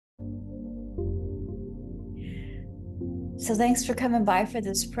So thanks for coming by for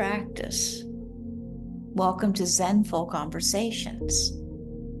this practice. Welcome to Zenful Conversations.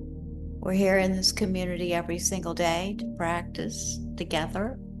 We're here in this community every single day to practice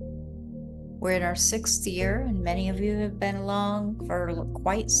together. We're in our 6th year, and many of you have been along for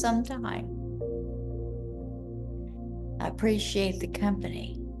quite some time. I appreciate the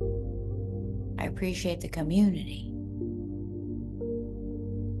company. I appreciate the community.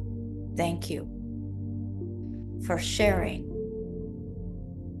 Thank you for sharing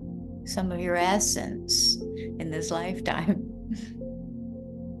some of your essence in this lifetime.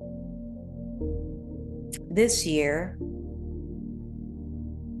 This year,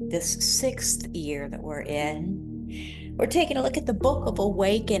 this 6th year that we're in, we're taking a look at the Book of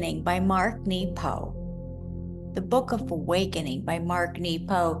Awakening by Mark Nepo. The Book of Awakening by Mark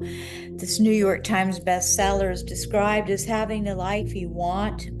Nepo. This New York Times bestseller is described as having the life you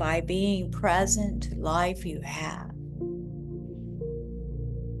want by being present to the life you have.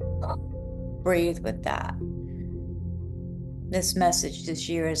 Breathe with that. This message this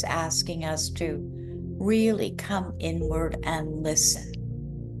year is asking us to really come inward and listen.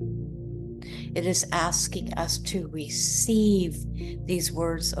 It is asking us to receive these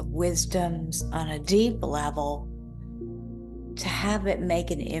words of wisdoms on a deep level, to have it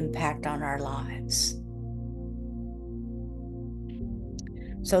make an impact on our lives.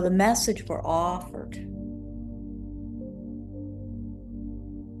 So the message we're offered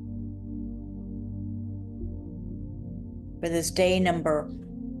for this day number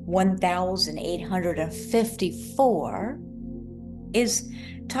 1854 is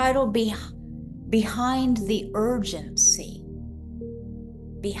titled Behind the Urgency.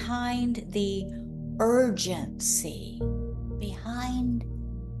 Behind the urgency. Behind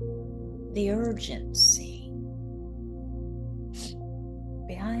the urgency.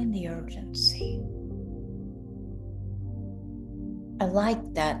 Behind the urgency. I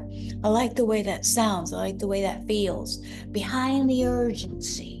like that. I like the way that sounds. I like the way that feels. Behind the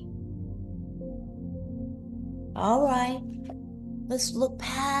urgency. All right. Let's look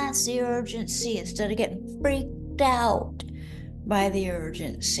past the urgency instead of getting freaked out by the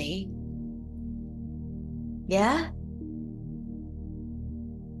urgency. Yeah?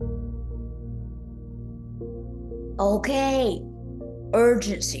 Okay.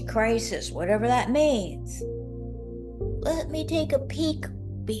 Urgency, crisis, whatever that means. Let me take a peek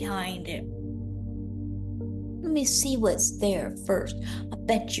behind it. Let me see what's there first. I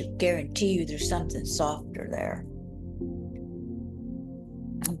guarantee you there's something softer there.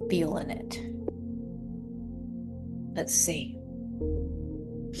 I'm feeling it. Let's see.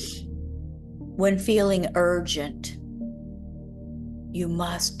 When feeling urgent, you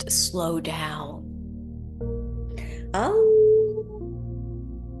must slow down. Oh,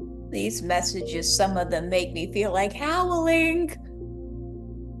 these messages, some of them make me feel like howling.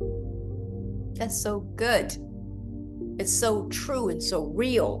 That's so good. It's so true and so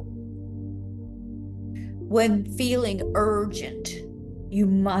real. When feeling urgent, you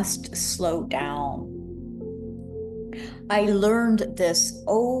must slow down. I learned this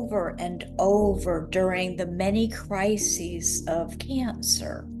over and over during the many crises of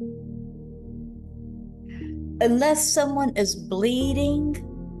cancer. Unless someone is bleeding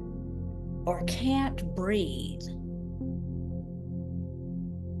or can't breathe,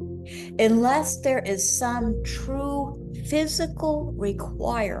 unless there is some true physical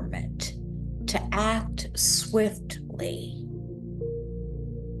requirement to act swiftly,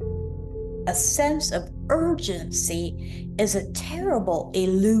 a sense of urgency is a terrible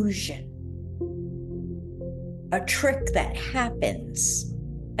illusion, a trick that happens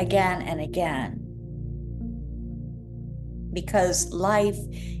again and again, because life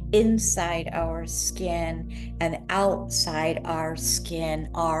inside our skin and outside our skin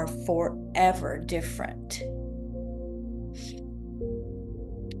are forever different.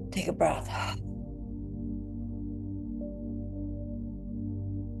 Take a breath.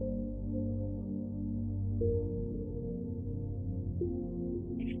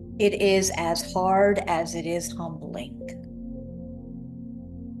 It is as hard as it is humbling.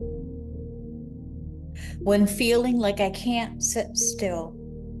 When feeling like I can't sit still,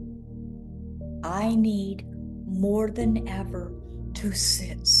 I need more than ever to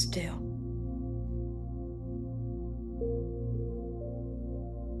sit still.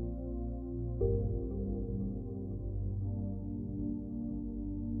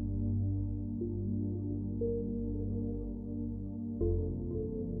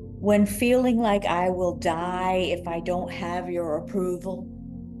 When feeling like I will die if I don't have your approval,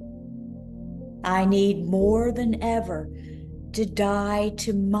 I need more than ever to die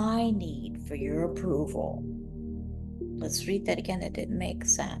to my need for your approval. Let's read that again. It didn't make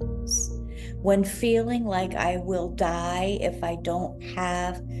sense. When feeling like I will die if I don't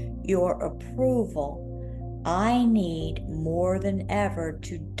have your approval, I need more than ever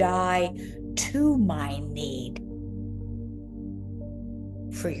to die to my need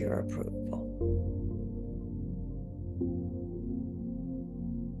for your approval.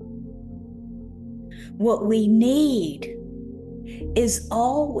 What we need is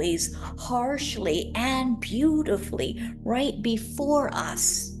always harshly and beautifully right before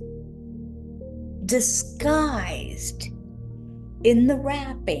us, disguised in the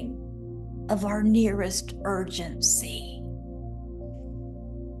wrapping of our nearest urgency.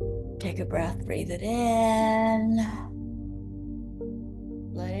 Take a breath, breathe it in.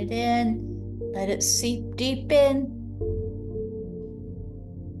 Let it in, let it seep deep in.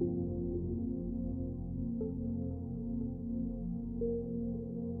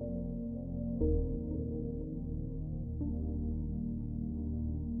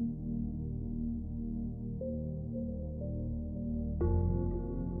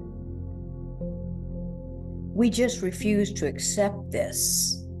 We just refuse to accept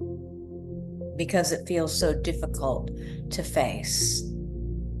this because it feels so difficult to face.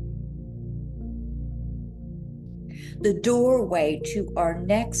 The doorway to our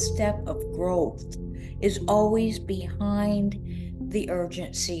next step of growth is always behind the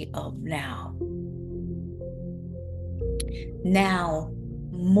urgency of now. Now,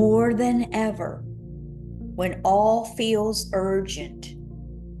 more than ever, when all feels urgent,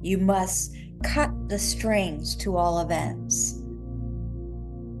 you must cut the strings to all events.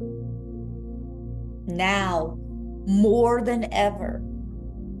 Now, more than ever,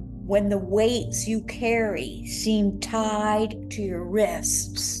 when the weights you carry seem tied to your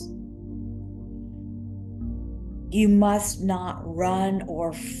wrists, you must not run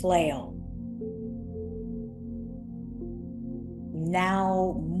or flail.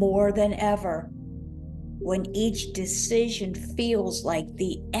 Now, more than ever, when each decision feels like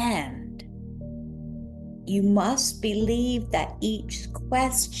the end, you must believe that each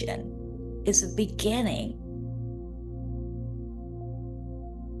question is a beginning.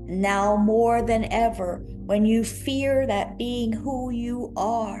 Now more than ever, when you fear that being who you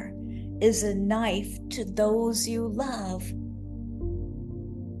are is a knife to those you love,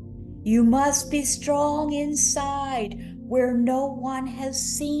 you must be strong inside where no one has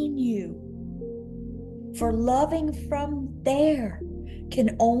seen you. For loving from there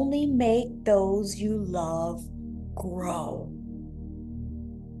can only make those you love grow.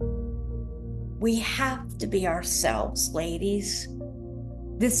 We have to be ourselves, ladies.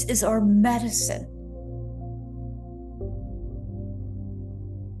 This is our medicine.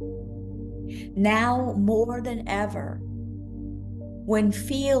 Now more than ever, when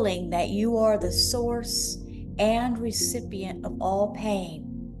feeling that you are the source and recipient of all pain,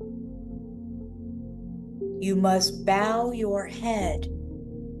 you must bow your head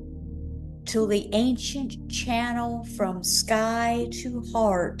till the ancient channel from sky to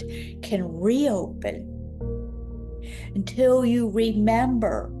heart can reopen, until you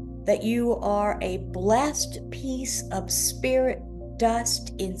remember that you are a blessed piece of spirit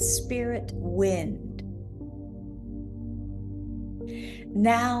dust in spirit wind.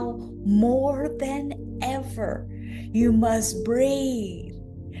 Now more than ever, you must breathe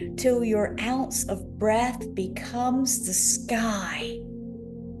till your ounce of breath becomes the sky.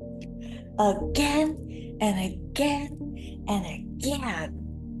 Again and again and again.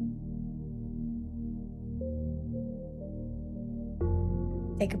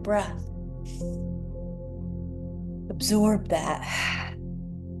 Take a breath. Absorb that.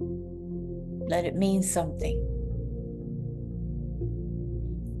 Let it mean something.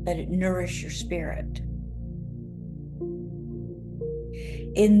 Let it nourish your spirit.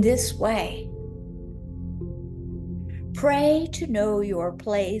 In this way, pray to know your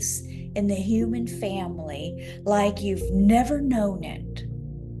place in the human family like you've never known it.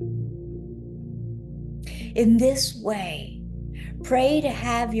 In this way, pray to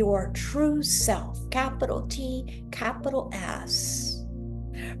have your true self, capital T, capital S.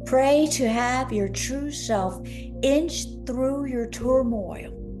 Pray to have your true self inch through your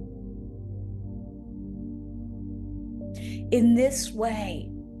turmoil. In this way,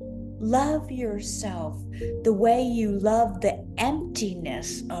 love yourself the way you love the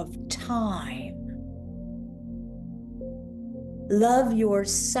emptiness of time. Love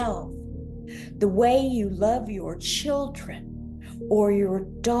yourself the way you love your children or your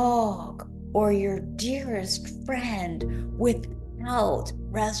dog or your dearest friend without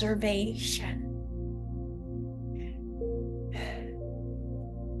reservation.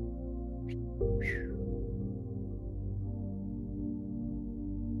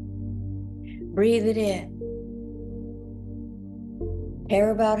 Breathe it in.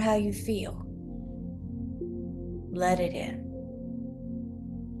 Care about how you feel. Let it in.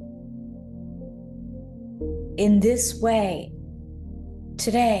 In this way,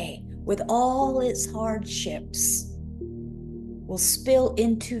 today, with all its hardships, will spill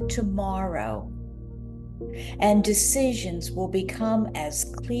into tomorrow, and decisions will become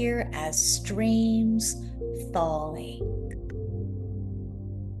as clear as streams falling.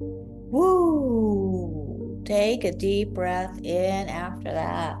 Woo! Take a deep breath in after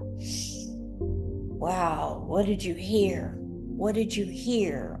that. Wow, what did you hear? What did you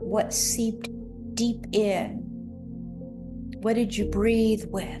hear? What seeped deep in? What did you breathe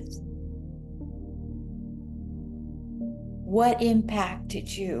with? What impacted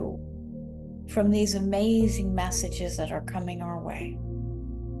you from these amazing messages that are coming our way?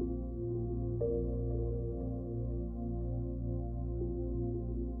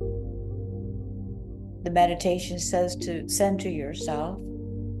 The meditation says to center yourself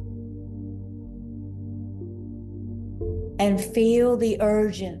and feel the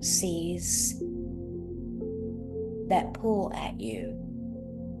urgencies that pull at you.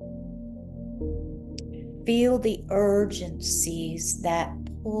 Feel the urgencies that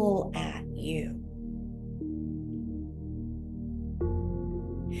pull at you.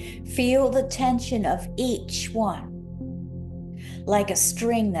 Feel the tension of each one, like a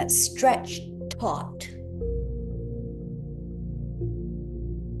string that's stretched taut.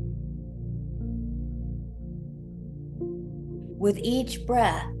 With each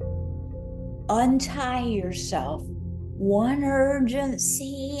breath, untie yourself one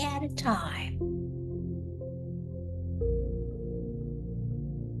urgency at a time.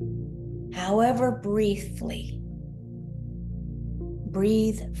 However briefly,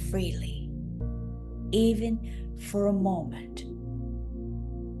 breathe freely, even for a moment,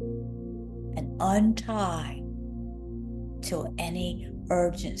 and untie till any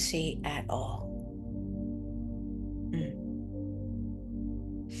urgency at all.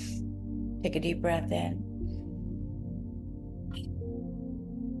 Take a deep breath in.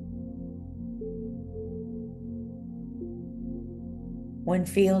 When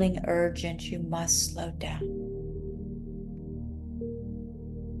feeling urgent, you must slow down.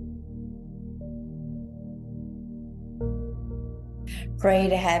 Pray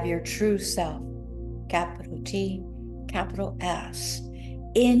to have your true self, capital T, capital S,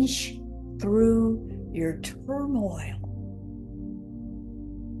 inch through your turmoil.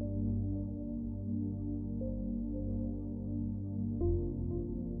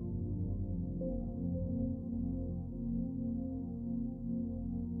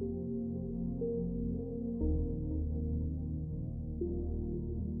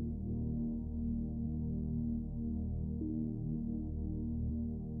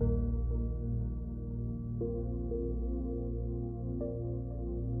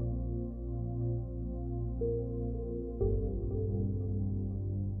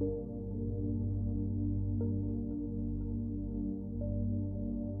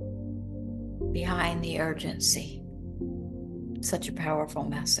 Behind the urgency. Such a powerful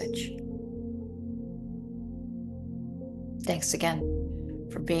message. Thanks again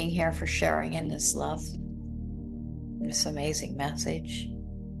for being here, for sharing in this love, this amazing message,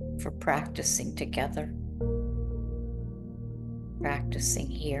 for practicing together, practicing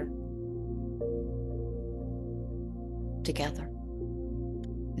here together.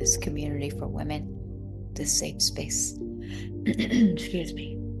 This community for women, this safe space. Excuse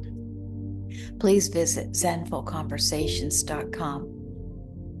me. Please visit zenfulconversations.com.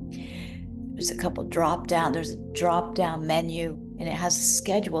 There's a drop-down menu, and it has a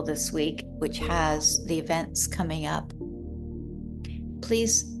schedule this week, which has the events coming up.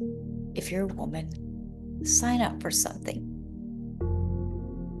 Please, if you're a woman, sign up for something.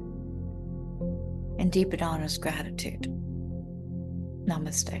 And deep and honest gratitude.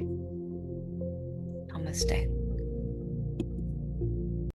 Namaste. Namaste.